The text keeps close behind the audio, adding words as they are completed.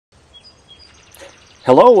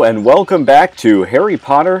Hello and welcome back to Harry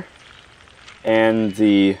Potter and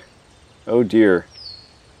the... Oh dear.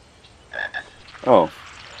 Oh.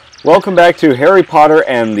 Welcome back to Harry Potter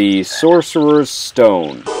and the Sorcerer's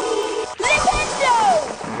Stone.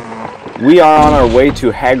 We are on our way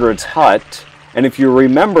to Hagrid's hut, and if you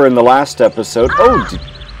remember in the last episode... Oh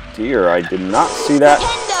dear, I did not see that.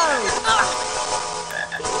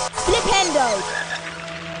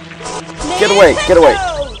 Get away, get away.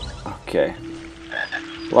 Okay.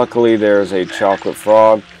 Luckily there's a chocolate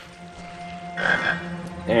frog.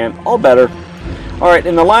 And all better. Alright,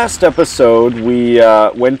 in the last episode we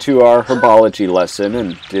went to our herbology lesson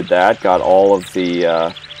and did that. Got all of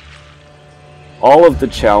the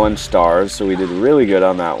challenge stars, so we did really good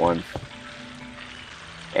on that one.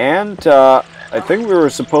 And I think we were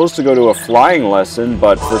supposed to go to a flying lesson,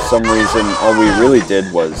 but for some reason all we really did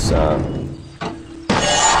was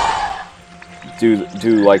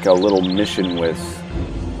do like a little mission with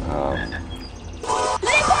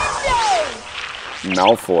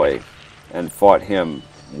Malfoy and fought him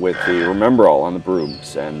with the Remember All on the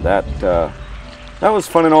brooms, and that was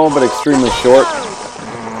fun and all, but extremely short.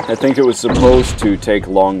 I think it was supposed to take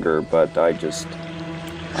longer, but I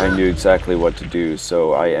knew exactly what to do,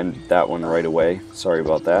 so I ended that one right away. Sorry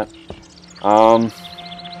about that. And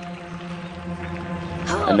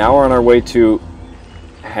now we're on our way to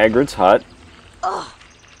Hagrid's hut.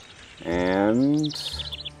 And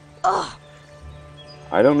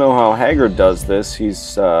I don't know how Hagrid does this.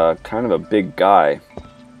 He's kind of a big guy.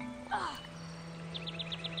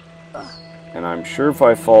 And I'm sure if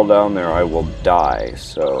I fall down there I will die,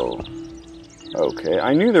 so... Okay,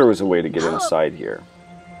 I knew there was a way to get inside here.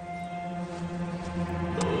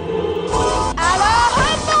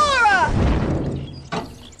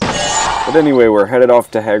 But anyway, we're headed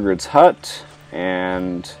off to Hagrid's hut,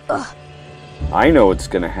 and I know what's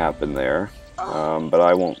going to happen there, but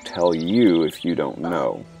I won't tell you if you don't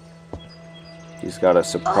know. He's got a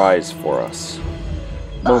surprise for us.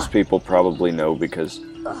 Most people probably know because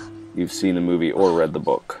you've seen the movie or read the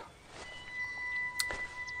book.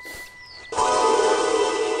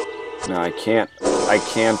 No, I can't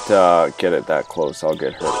get it that close. I'll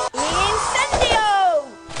get hurt.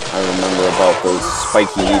 I remember about those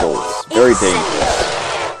spiky needles. Very dangerous.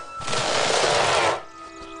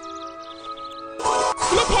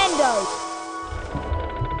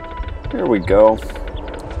 There we go.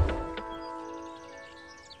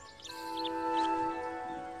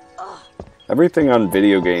 Everything on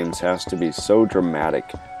video games has to be so dramatic.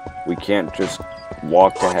 We can't just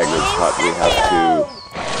walk to Hagrid's hut. We have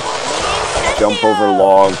to jump over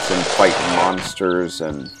logs and fight monsters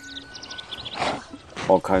and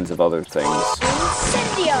all kinds of other things.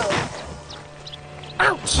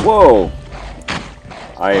 Whoa!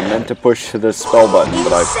 I meant to push the spell button,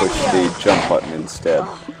 but I pushed the jump button instead.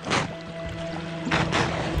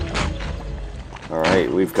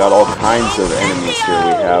 Alright, we've got all kinds of enemies here.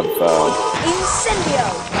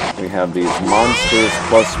 We have these monsters,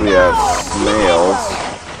 plus we have snails,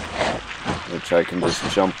 which I can just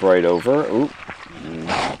jump right over. Ooh.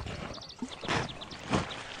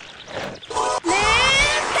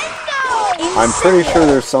 I'm pretty sure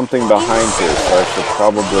there's something behind here, so I should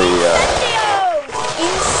probably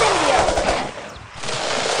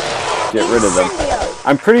get rid of them.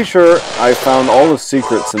 I'm pretty sure I found all the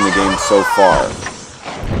secrets in the game so far.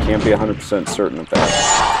 I can't be 100% certain of that,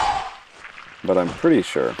 but I'm pretty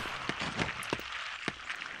sure.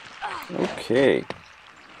 Okay.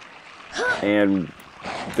 And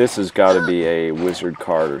this has got to be a wizard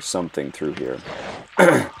card or something through here.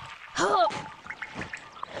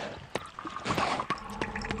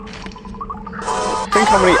 Think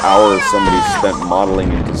how many hours somebody spent modeling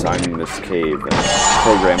and designing this cave and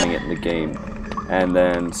programming it in the game, and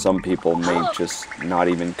then some people may just not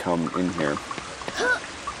even come in here.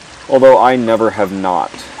 Although I never have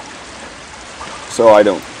not, so I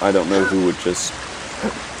don't know who would just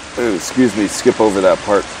excuse me, skip over that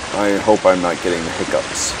part. I hope I'm not getting the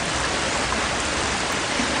hiccups.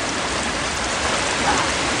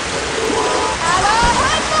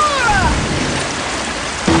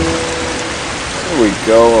 There we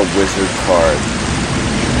go, a wizard card.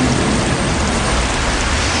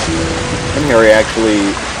 And Harry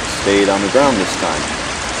actually stayed on the ground this time.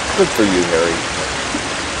 Good for you, Harry.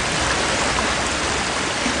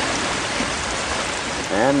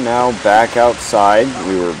 And now back outside.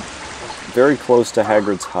 We were very close to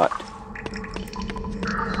Hagrid's hut.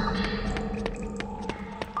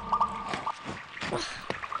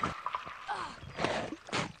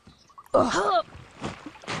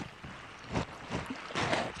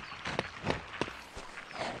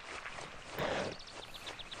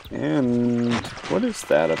 And what is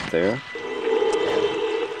that up there?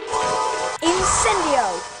 Incendio!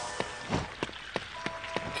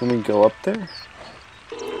 Can we go up there?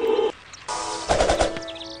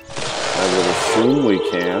 I would assume we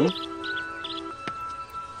can.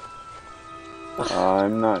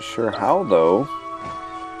 I'm not sure how, though.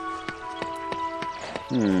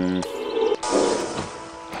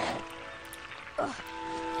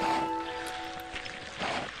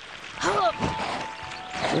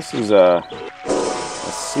 This is a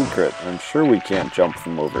secret. I'm sure we can't jump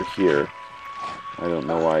from over here. I don't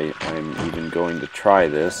know why I'm even going to try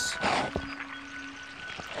this.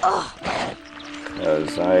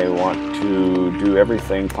 Because I want to do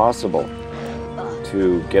everything possible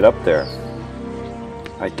to get up there.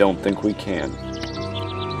 I don't think we can.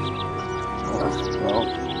 Well,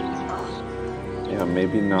 yeah,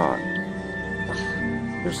 maybe not.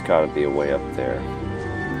 There's gotta be a way up there.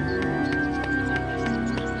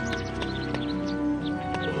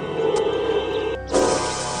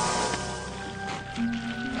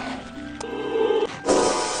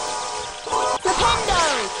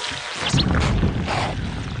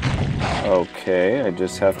 Okay, I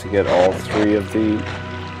just have to get all three of the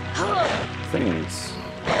things.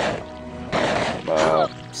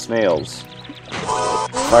 Snails.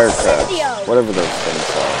 Fire crabs. Whatever those things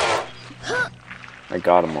are. I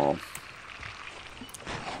got them all.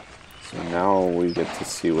 So now we get to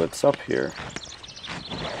see what's up here.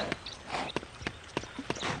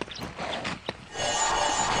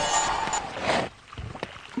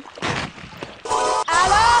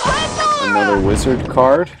 Another wizard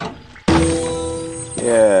card.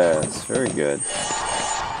 Yes, very good.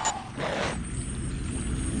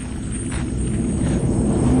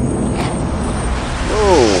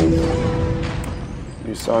 Whoa!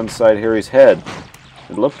 You saw inside Harry's head.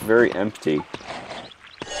 It looked very empty.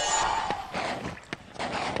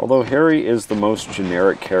 Although Harry is the most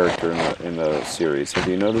generic character in the series. Have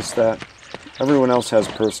you noticed that? Everyone else has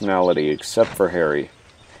personality except for Harry.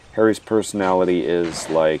 Harry's personality is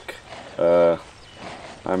like,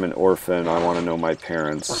 I'm an orphan, I want to know my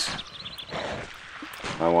parents.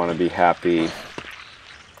 I want to be happy.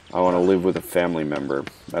 I want to live with a family member.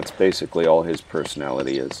 That's basically all his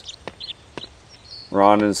personality is.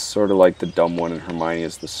 Ron is sort of like the dumb one and Hermione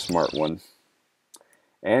is the smart one.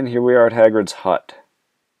 And here we are at Hagrid's hut.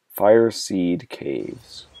 Fire Seed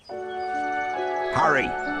Caves. Harry,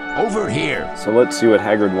 over here. So let's see what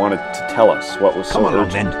Hagrid wanted to tell us. What was so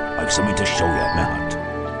urgent? Then. I've something to show you at my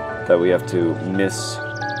hut. That we have to miss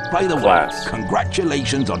By the class. way,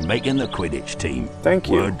 congratulations on making the Quidditch team. Thank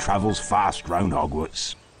you. Word travels fast round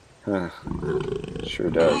Hogwarts. Sure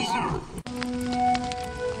does.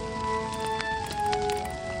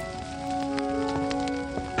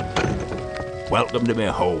 Welcome to my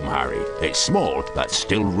home, Harry. It's small, but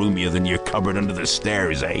still roomier than your cupboard under the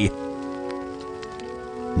stairs, eh?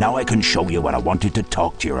 Now I can show you what I wanted to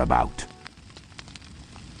talk to you about.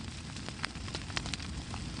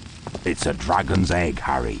 It's a dragon's egg,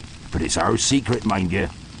 Harry, but it's our secret, mind you.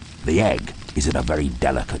 The egg is at a very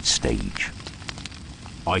delicate stage.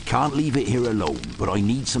 I can't leave it here alone, but I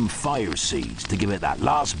need some fire seeds to give it that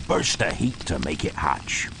last burst of heat to make it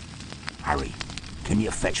hatch. Harry, can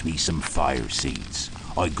you fetch me some fire seeds?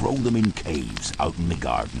 I grow them in caves out in the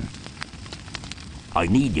garden. I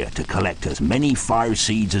need you to collect as many fire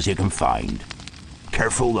seeds as you can find.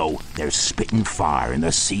 Careful though, they're spitting fire and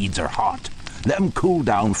the seeds are hot. Let them cool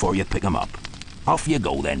down before you pick them up. Off you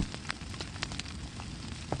go then.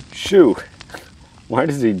 Shoo! Why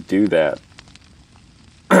does he do that?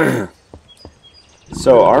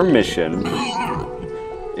 So our mission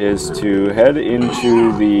is to head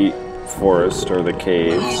into the forest or the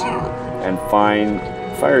caves and find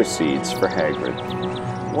fire seeds for Hagrid.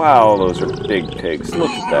 Wow, those are big pigs.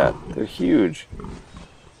 Look at that. They're huge.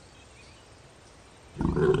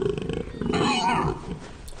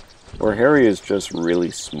 Or Harry is just really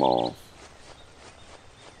small.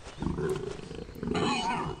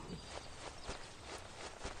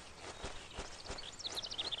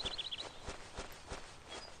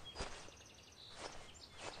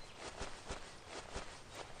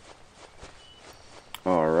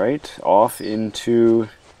 Alright, off into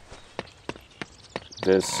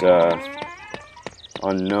this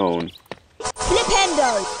unknown.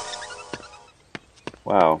 Flipendo!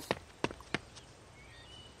 Wow.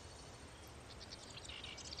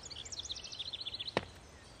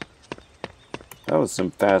 That was some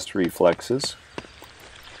fast reflexes.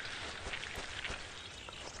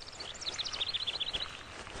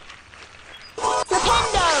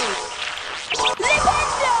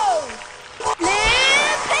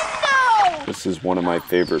 This is one of my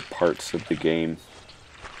favorite parts of the game.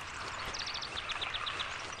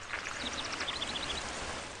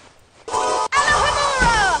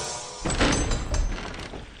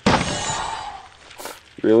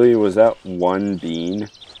 Really? Was that one bean?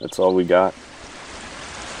 That's all we got?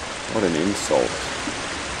 What an insult.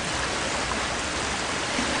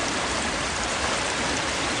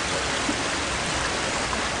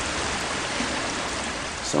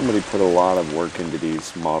 Somebody put a lot of work into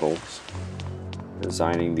these models.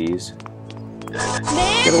 Designing these.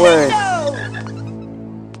 Get away!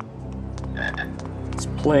 It's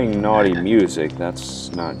playing naughty music.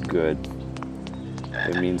 That's not good.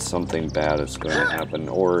 It means something bad is going to happen,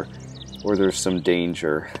 or there's some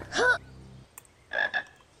danger.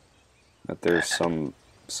 That there's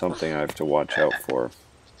something I have to watch out for.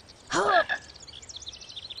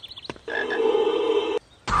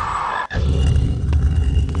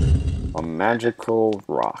 A magical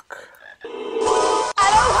rock.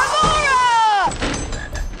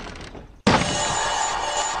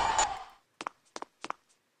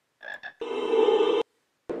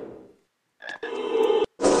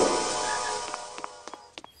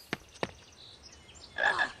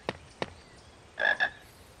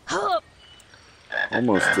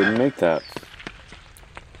 Almost didn't make that.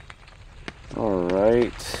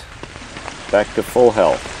 Alright. Back to full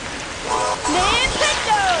health.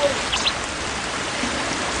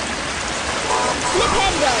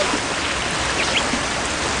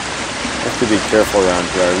 I have to be careful around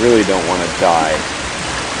here. I really don't want to die.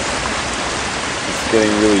 It's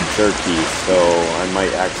getting really jerky, so I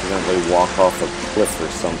might accidentally walk off a cliff or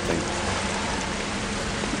something.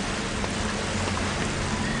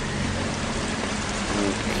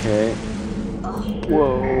 Okay.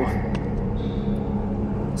 Whoa.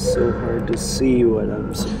 It's so hard to see what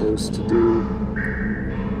I'm supposed to do.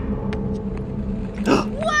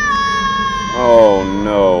 Oh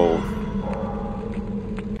no.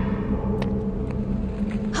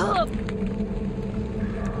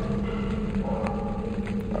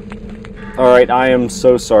 Alright, I am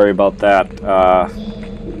so sorry about that.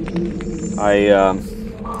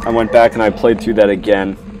 I went back and I played through that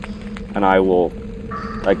again, and I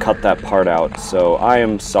cut that part out, so I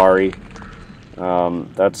am sorry.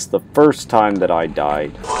 That's the first time that I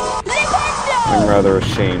died. I'm rather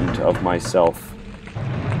ashamed of myself.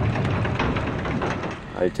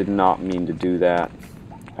 I did not mean to do that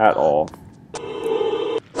at all.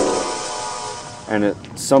 And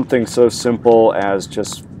it's something so simple as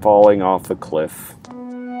just falling off a cliff.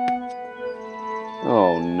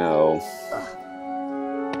 Oh no.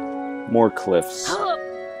 More cliffs.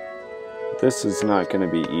 This is not going to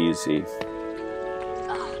be easy.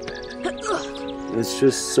 It's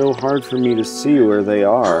just so hard for me to see where they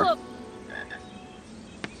are.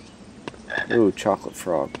 Ooh, chocolate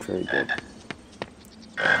frog. Very good.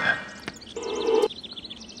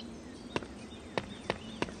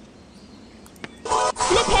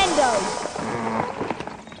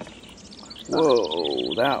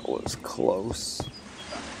 Whoa, that was close.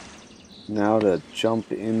 Now to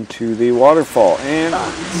jump into the waterfall and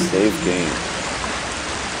save game.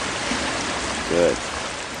 Good.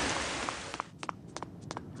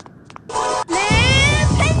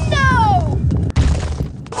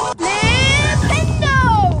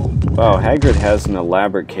 Wow, Hagrid has an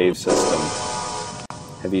elaborate cave system.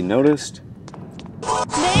 Have you noticed?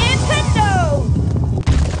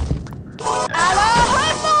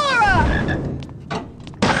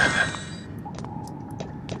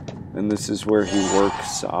 And this is where he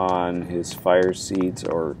works on his fire seeds,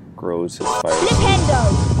 or grows his fire seeds.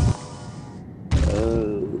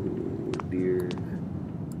 Oh dear.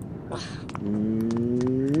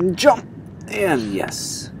 Jump! And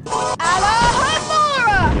yes.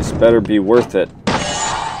 This better be worth it.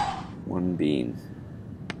 One bean.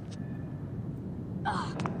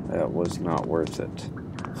 That was not worth it.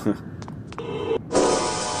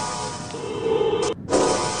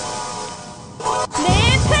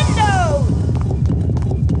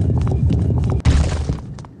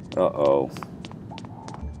 Uh-oh.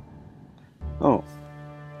 Oh.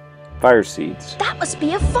 Fire seeds. That must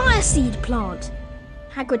be a fire seed plant.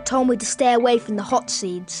 Hagrid told me to stay away from the hot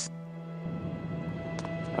seeds.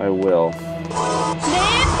 I will.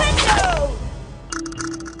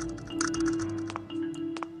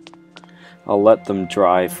 I'll let them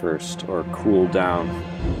dry first, or cool down.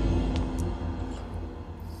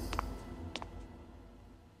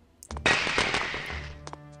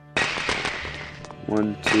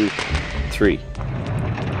 One, two, three.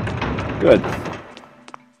 Good.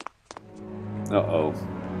 Uh-oh.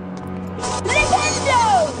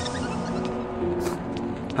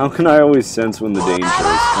 How can I always sense when the danger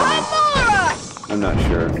is coming? I'm not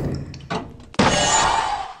sure.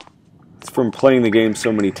 It's from playing the game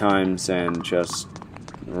so many times and just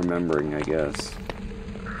remembering, I guess.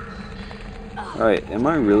 Alright, am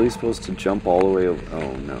I really supposed to jump all the way over?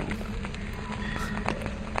 Oh no.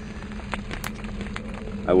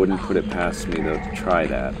 I wouldn't put it past me though to try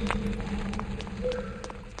that.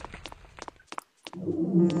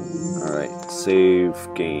 Alright, save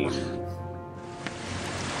game.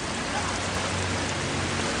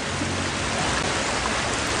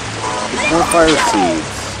 More fire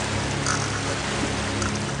seeds.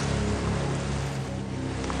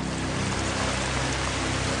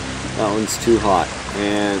 That one's too hot,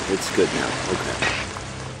 and it's good now. Okay.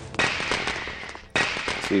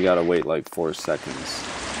 So you gotta wait like 4 seconds.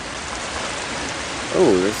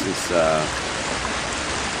 Oh, this is, so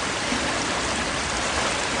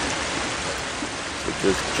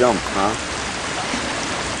just jump, huh?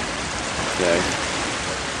 Okay.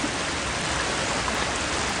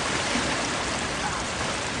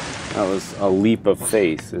 That was a leap of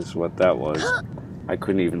faith, is what that was. I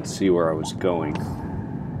couldn't even see where I was going.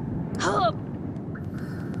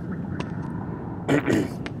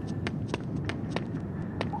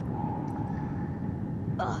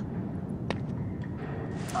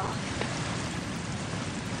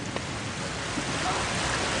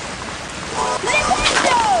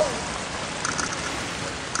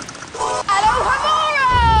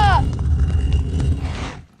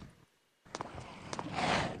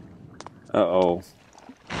 Uh-oh.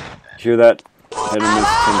 Hear that? Venomous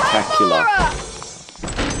tentacula.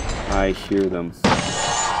 I hear them.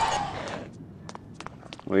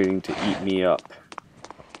 Waiting to eat me up.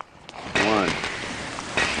 1,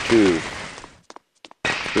 2,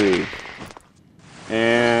 3.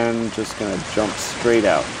 And just gonna jump straight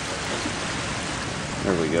out.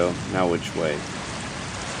 There we go. Now which way?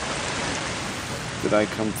 Did I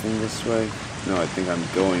come from this way? No, I think I'm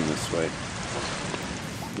going this way.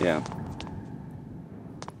 Yeah.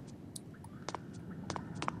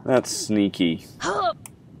 That's sneaky.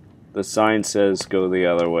 The sign says go the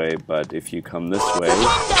other way, but if you come this way,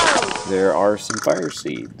 there are some fire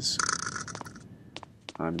seeds.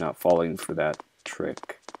 I'm not falling for that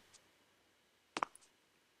trick.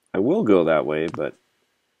 I will go that way, but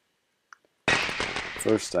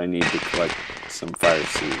first I need to collect some fire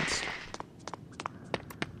seeds.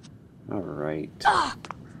 Alright.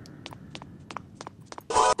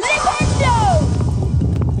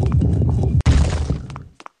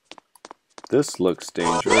 This looks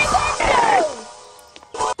dangerous.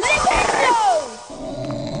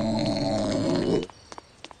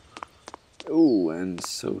 Ooh, and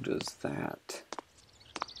so does that.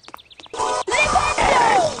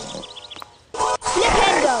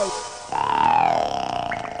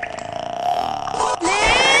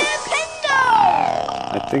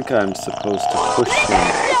 I think I'm supposed to push him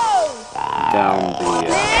down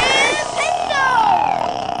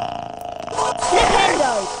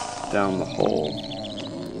the hole,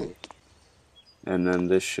 and then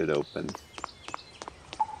this should open,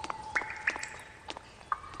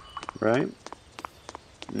 right?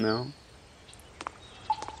 No?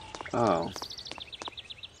 Oh.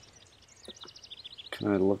 Can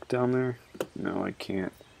I look down there? No, I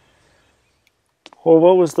can't. Well,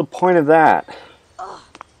 what was the point of that?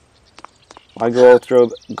 Why go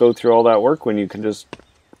through all that work when you can just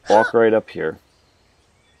walk right up here?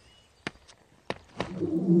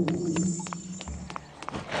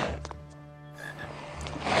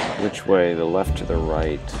 Which way? The left or the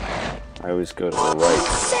right? I always go to the right.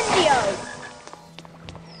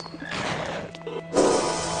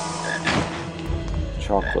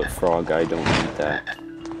 Chocolate frog, I don't need that.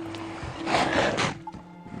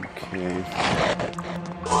 Okay.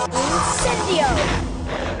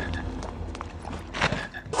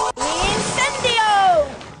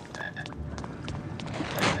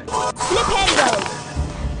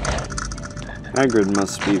 Hagrid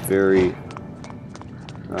must be very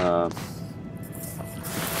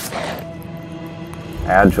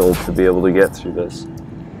agile to be able to get through this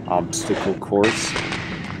obstacle course.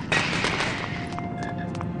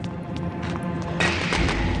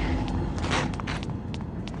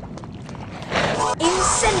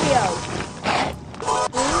 Incendio!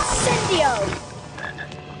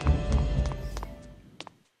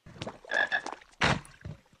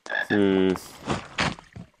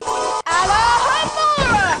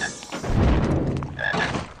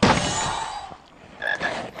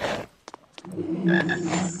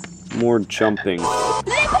 More jumping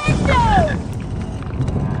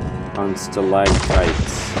on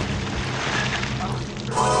stalactites.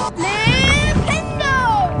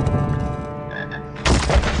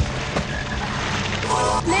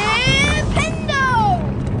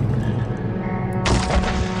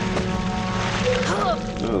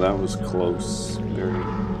 Oh, that was close. Very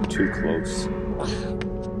too close.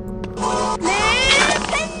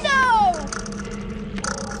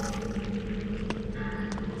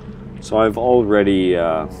 So I've already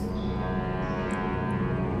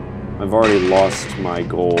lost my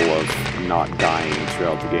goal of not dying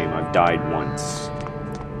throughout the game. I've died once.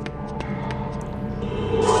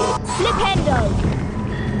 Flipendo!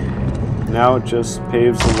 Now it just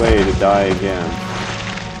paves the way to die again.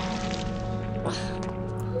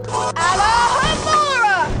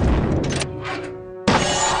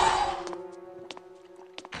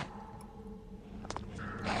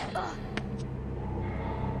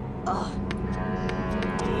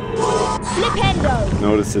 Flipendo!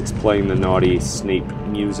 Notice it's playing the naughty Snape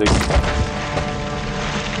music.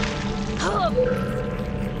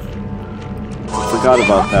 Forgot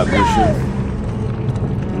about that mission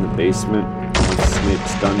in the basement of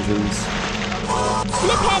Snape's dungeons.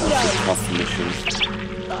 Flipendo! It's a tough mission.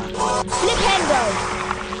 Flipendo!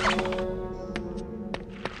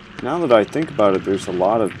 Now that I think about it, there's a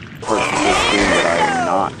lot of parts of this game that I have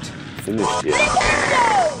not finished yet.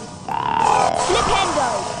 Flipendo!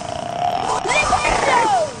 Flipendo!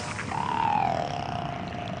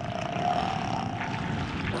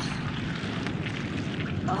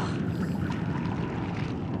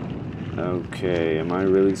 Okay, am I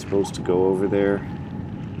really supposed to go over there?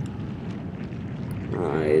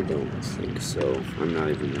 I don't think so. I'm not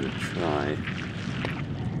even gonna try.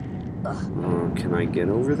 Can I get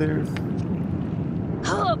over there?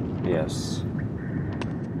 Yes.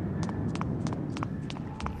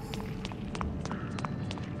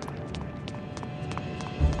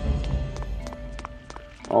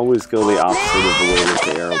 Always go the opposite of the way that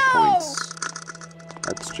the arrow points.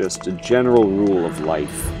 That's just a general rule of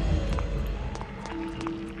life.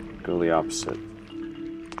 Go the opposite.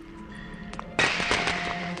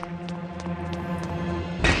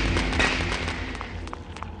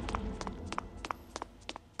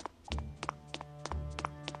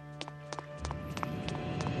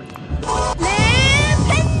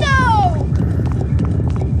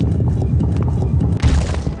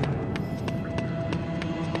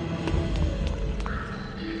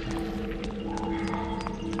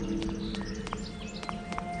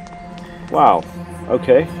 Wow.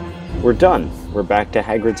 Okay. We're done. We're back to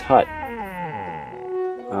Hagrid's hut.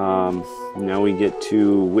 Now we get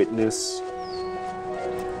to witness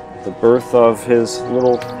the birth of his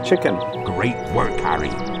little chicken. Great work, Harry.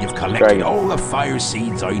 You've collected all the fire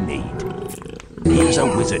seeds I need. Here's a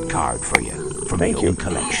wizard card for you from my own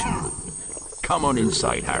collection. Come on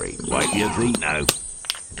inside, Harry. Wipe your feet now.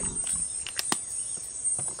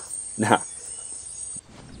 Now,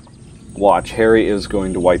 watch. Harry is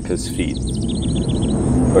going to wipe his feet.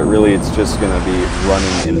 But really, it's just going to be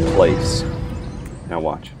running in place. Now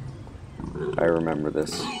watch. I remember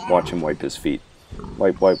this. Watch him wipe his feet.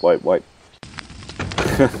 Wipe, wipe, wipe, wipe.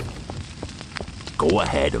 Go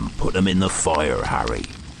ahead and put them in the fire, Harry.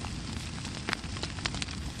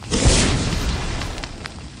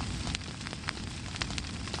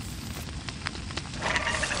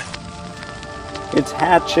 It's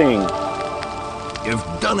hatching.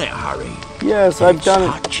 You've done it, Harry. Yes, I've done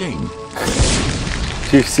it. Hatching.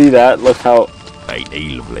 Do you see that? Look how Ain't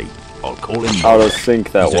he lovely? I'll call him out of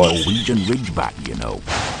sync that He's was. a Norwegian Ridgeback, you know.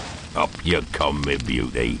 Up you come, me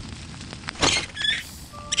beauty.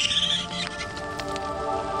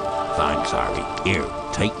 Thanks, Harry. Here,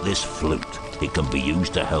 take this flute. It can be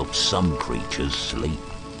used to help some creatures sleep.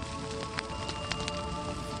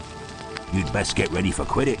 You'd best get ready for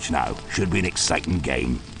Quidditch now. Should be an exciting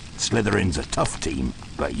game. Slytherin's a tough team,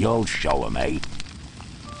 but you'll show 'em, eh?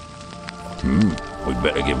 We'd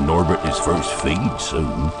better give Norbert his first feed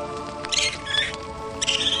soon.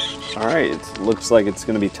 Alright, it looks like it's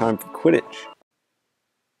going to be time for Quidditch.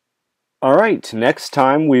 Alright, next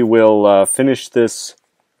time we will finish this,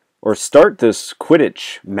 or start this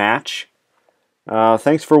Quidditch match.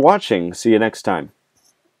 Thanks for watching. See you next time.